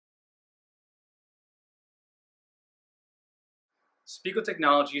Speco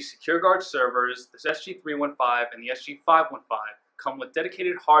Technology's SecureGuard servers, the SG315 and the SG515, come with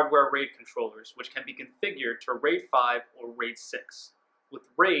dedicated hardware RAID controllers which can be configured to RAID 5 or RAID 6. With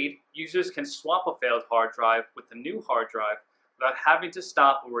RAID, users can swap a failed hard drive with the new hard drive without having to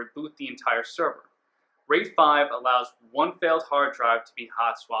stop or reboot the entire server. RAID 5 allows one failed hard drive to be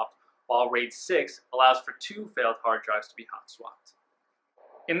hot swapped, while RAID 6 allows for two failed hard drives to be hot swapped.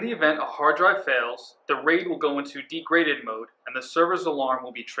 In the event a hard drive fails, the RAID will go into degraded mode and the server's alarm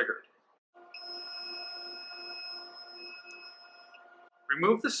will be triggered.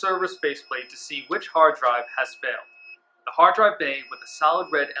 Remove the server's faceplate to see which hard drive has failed. The hard drive bay with a solid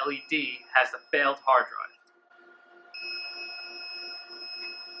red LED has the failed hard drive.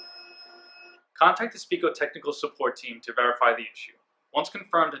 Contact the Speco technical support team to verify the issue. Once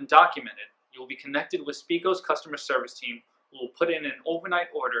confirmed and documented, you will be connected with Speco's customer service team who will put in an overnight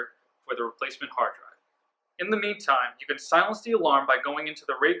order for the replacement hard drive. In the meantime, you can silence the alarm by going into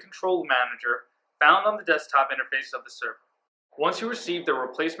the RAID control manager found on the desktop interface of the server. Once you receive the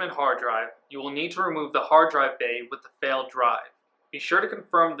replacement hard drive, you will need to remove the hard drive bay with the failed drive. Be sure to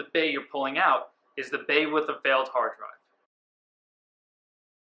confirm the bay you're pulling out is the bay with the failed hard drive.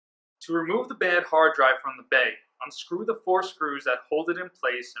 To remove the bad hard drive from the bay, unscrew the 4 screws that hold it in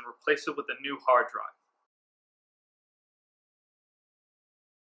place and replace it with a new hard drive.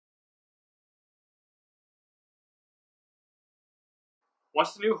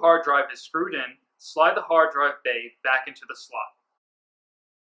 Once the new hard drive is screwed in, slide the hard drive bay back into the slot.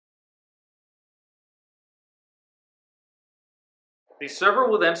 The server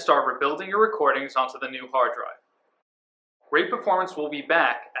will then start rebuilding your recordings onto the new hard drive. RAID performance will be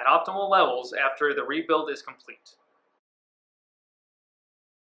back at optimal levels after the rebuild is complete.